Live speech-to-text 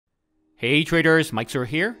Hey traders, Mike Sir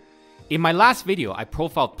here. In my last video, I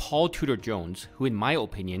profiled Paul Tudor Jones, who in my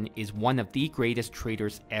opinion is one of the greatest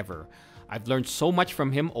traders ever. I've learned so much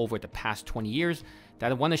from him over the past 20 years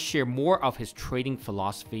that I want to share more of his trading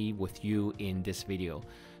philosophy with you in this video.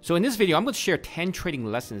 So in this video, I'm going to share 10 trading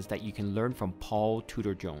lessons that you can learn from Paul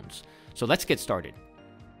Tudor Jones. So let's get started.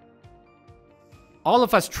 All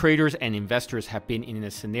of us traders and investors have been in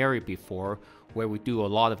a scenario before where we do a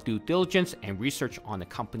lot of due diligence and research on a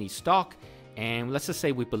company's stock, and let's just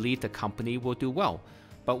say we believe the company will do well.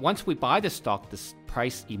 But once we buy the stock, the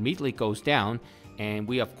price immediately goes down, and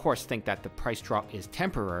we of course think that the price drop is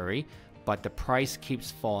temporary, but the price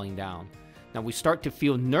keeps falling down. Now we start to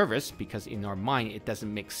feel nervous because in our mind it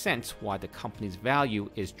doesn't make sense why the company's value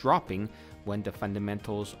is dropping when the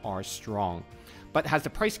fundamentals are strong. But as the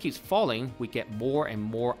price keeps falling, we get more and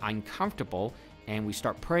more uncomfortable, and we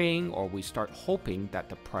start praying or we start hoping that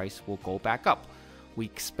the price will go back up.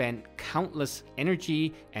 We spend countless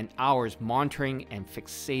energy and hours monitoring and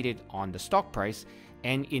fixated on the stock price,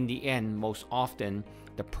 and in the end, most often,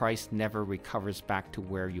 the price never recovers back to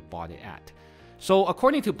where you bought it at. So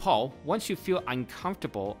according to Paul, once you feel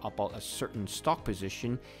uncomfortable about a certain stock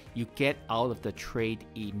position, you get out of the trade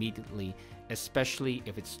immediately, especially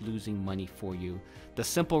if it's losing money for you. The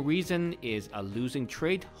simple reason is a losing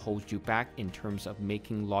trade holds you back in terms of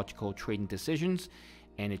making logical trading decisions,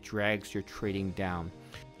 and it drags your trading down.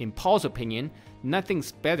 In Paul's opinion,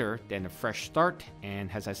 nothing's better than a fresh start, and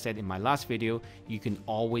as I said in my last video, you can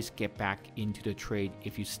always get back into the trade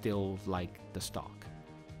if you still like the stock.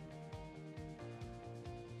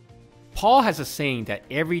 Paul has a saying that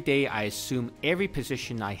every day I assume every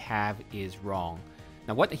position I have is wrong.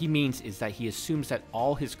 Now what he means is that he assumes that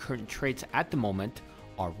all his current trades at the moment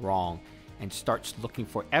are wrong and starts looking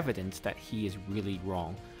for evidence that he is really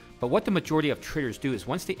wrong. But what the majority of traders do is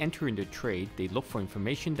once they enter into trade, they look for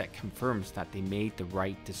information that confirms that they made the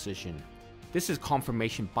right decision. This is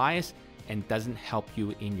confirmation bias and doesn't help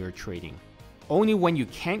you in your trading. Only when you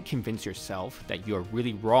can't convince yourself that you're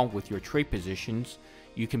really wrong with your trade positions,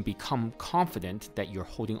 you can become confident that you're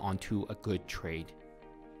holding on to a good trade.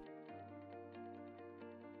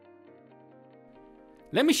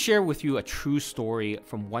 Let me share with you a true story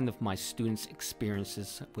from one of my students'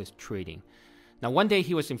 experiences with trading. Now, one day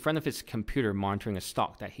he was in front of his computer monitoring a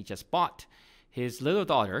stock that he just bought. His little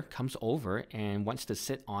daughter comes over and wants to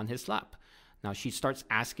sit on his lap. Now, she starts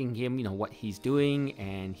asking him, what he's doing,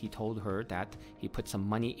 and he told her that he put some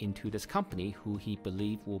money into this company who he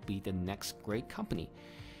believed will be the next great company.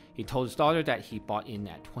 He told his daughter that he bought in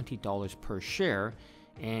at $20 per share,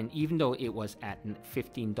 and even though it was at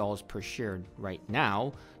 $15 per share right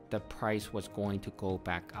now, the price was going to go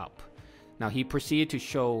back up. Now he proceeded to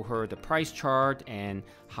show her the price chart and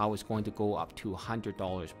how it's going to go up to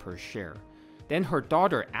 $100 per share. Then her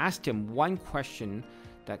daughter asked him one question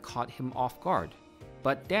that caught him off guard.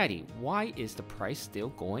 "But Daddy, why is the price still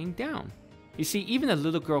going down?" You see, even a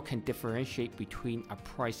little girl can differentiate between a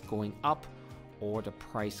price going up or the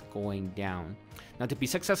price going down. Now to be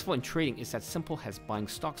successful in trading is as simple as buying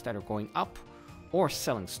stocks that are going up or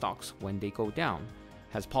selling stocks when they go down.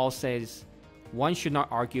 As Paul says, one should not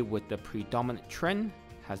argue with the predominant trend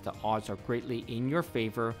as the odds are greatly in your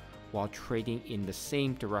favor while trading in the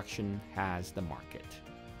same direction as the market.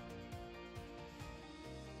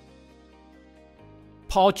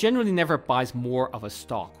 Paul generally never buys more of a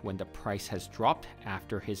stock when the price has dropped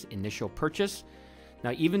after his initial purchase.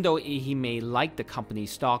 Now, even though he may like the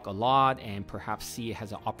company's stock a lot and perhaps see it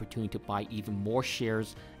has an opportunity to buy even more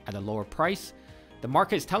shares at a lower price, the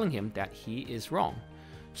market is telling him that he is wrong.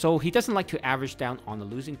 So he doesn't like to average down on a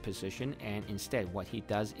losing position, and instead what he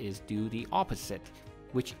does is do the opposite,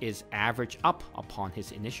 which is average up upon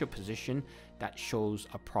his initial position that shows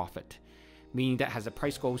a profit. Meaning that as the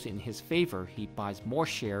price goes in his favor, he buys more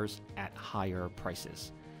shares at higher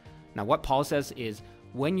prices. Now what Paul says is,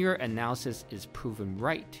 when your analysis is proven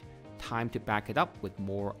right, time to back it up with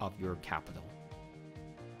more of your capital.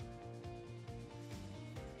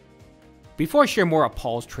 Before I share more of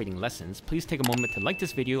Paul's trading lessons, please take a moment to like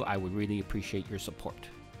this video. I would really appreciate your support.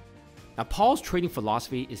 Now, Paul's trading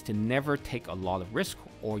philosophy is to never take a lot of risk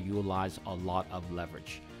or utilize a lot of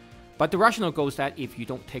leverage. But the rationale goes that if you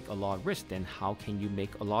don't take a lot of risk, then how can you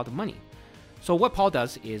make a lot of money? So what Paul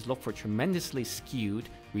does is look for tremendously skewed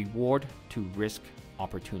reward to risk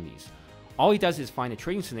opportunities. All he does is find a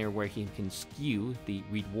trading scenario where he can skew the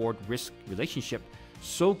reward-risk relationship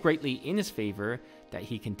so greatly in his favor that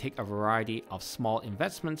he can take a variety of small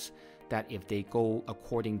investments that if they go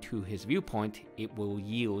according to his viewpoint, it will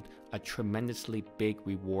yield a tremendously big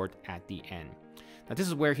reward at the end. Now this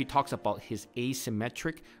is where he talks about his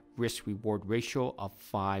asymmetric risk-reward ratio of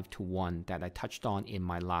 5-to-1 that I touched on in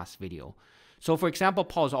my last video. So for example,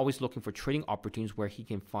 Paul is always looking for trading opportunities where he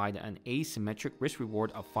can find an asymmetric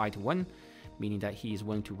risk-reward of 5-to-1, meaning that he is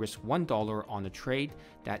willing to risk $1 on a trade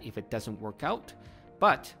that if it doesn't work out,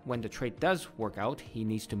 but when the trade does work out, he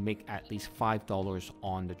needs to make at least $5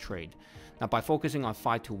 on the trade. Now, by focusing on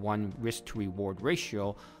 5-to-1 risk to reward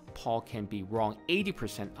ratio, Paul can be wrong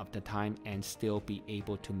 80% of the time and still be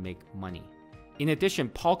able to make money. In addition,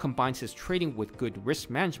 Paul combines his trading with good risk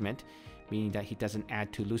management, meaning that he doesn't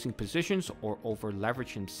add to losing positions or over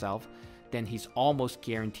leverage himself. Then he's almost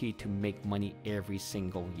guaranteed to make money every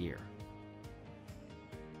single year.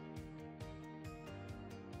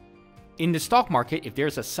 In the stock market, if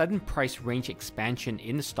there's a sudden price range expansion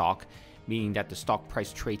in the stock, meaning that the stock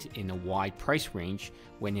price trades in a wide price range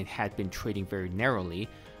when it had been trading very narrowly,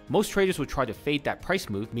 most traders will try to fade that price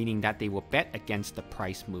move, meaning that they will bet against the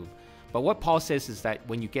price move. But what Paul says is that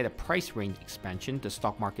when you get a price range expansion, the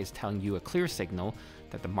stock market is telling you a clear signal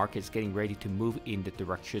that the market is getting ready to move in the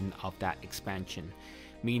direction of that expansion,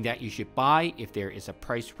 meaning that you should buy if there is a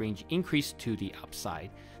price range increase to the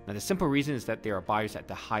upside. Now, the simple reason is that there are buyers at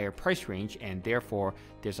the higher price range, and therefore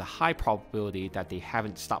there's a high probability that they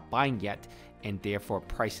haven't stopped buying yet, and therefore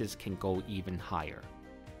prices can go even higher.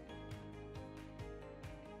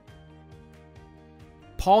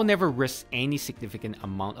 Paul never risks any significant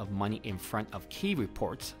amount of money in front of key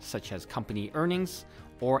reports, such as company earnings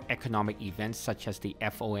or economic events such as the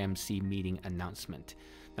FOMC meeting announcement.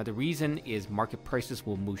 Now, the reason is market prices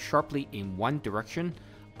will move sharply in one direction,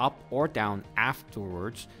 up or down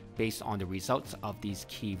afterwards based on the results of these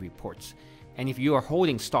key reports. And if you are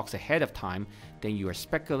holding stocks ahead of time, then you are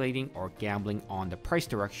speculating or gambling on the price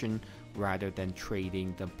direction rather than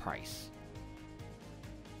trading the price.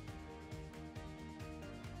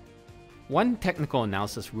 One technical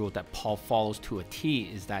analysis rule that Paul follows to a T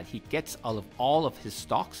is that he gets out of all of his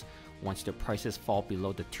stocks once their prices fall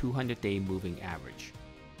below the 200-day moving average.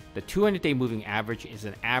 The 200-day moving average is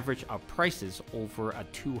an average of prices over a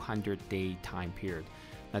 200-day time period.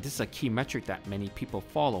 Now, this is a key metric that many people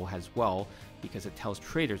follow as well because it tells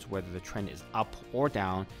traders whether the trend is up or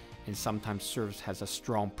down, and sometimes serves as a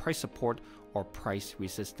strong price support or price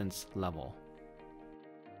resistance level.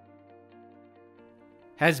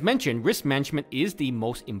 As mentioned, risk management is the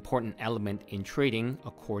most important element in trading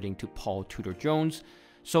according to Paul Tudor Jones.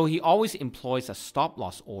 So he always employs a stop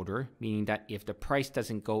loss order, meaning that if the price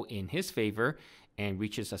doesn't go in his favor and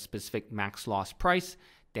reaches a specific max loss price,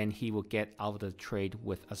 then he will get out of the trade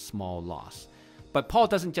with a small loss. But Paul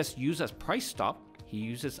doesn't just use a price stop, he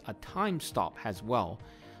uses a time stop as well.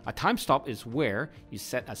 A time stop is where you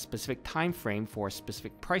set a specific time frame for a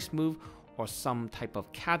specific price move or some type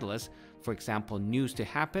of catalyst, for example, news to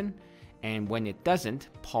happen. And when it doesn't,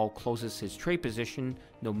 Paul closes his trade position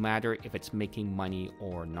no matter if it's making money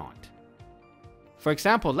or not. For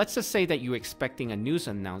example, let's just say that you're expecting a news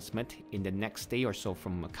announcement in the next day or so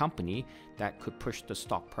from a company that could push the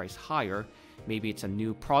stock price higher. Maybe it's a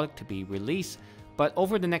new product to be released, but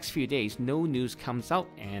over the next few days, no news comes out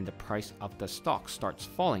and the price of the stock starts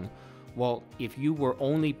falling. Well, if you were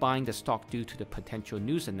only buying the stock due to the potential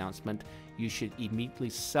news announcement, you should immediately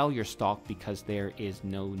sell your stock because there is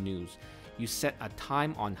no news. You set a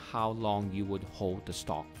time on how long you would hold the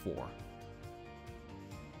stock for.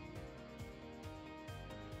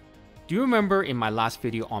 Do you remember in my last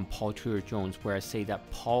video on Paul Tudor Jones where I say that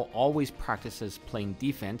Paul always practices playing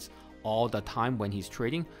defense all the time when he's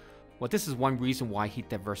trading? Well, this is one reason why he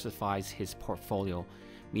diversifies his portfolio,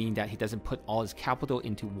 meaning that he doesn't put all his capital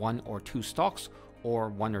into one or two stocks or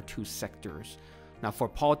one or two sectors. Now, for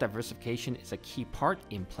Paul, diversification is a key part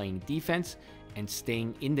in playing defense and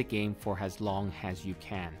staying in the game for as long as you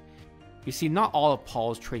can. You see, not all of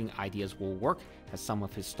Paul's trading ideas will work, as some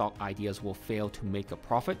of his stock ideas will fail to make a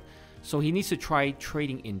profit, so he needs to try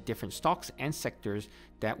trading in different stocks and sectors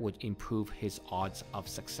that would improve his odds of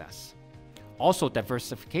success. Also,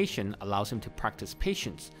 diversification allows him to practice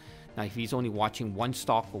patience. Now, if he's only watching one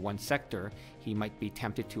stock or one sector, he might be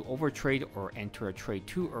tempted to overtrade or enter a trade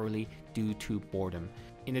too early due to boredom.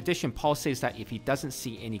 In addition, Paul says that if he doesn't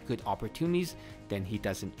see any good opportunities, then he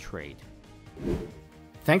doesn't trade.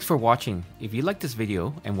 Thanks for watching. If you like this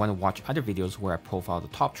video and want to watch other videos where I profile the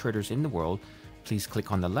top traders in the world, please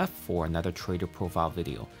click on the left for another trader profile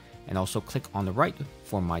video, and also click on the right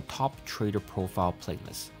for my top trader profile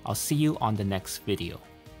playlist. I'll see you on the next video.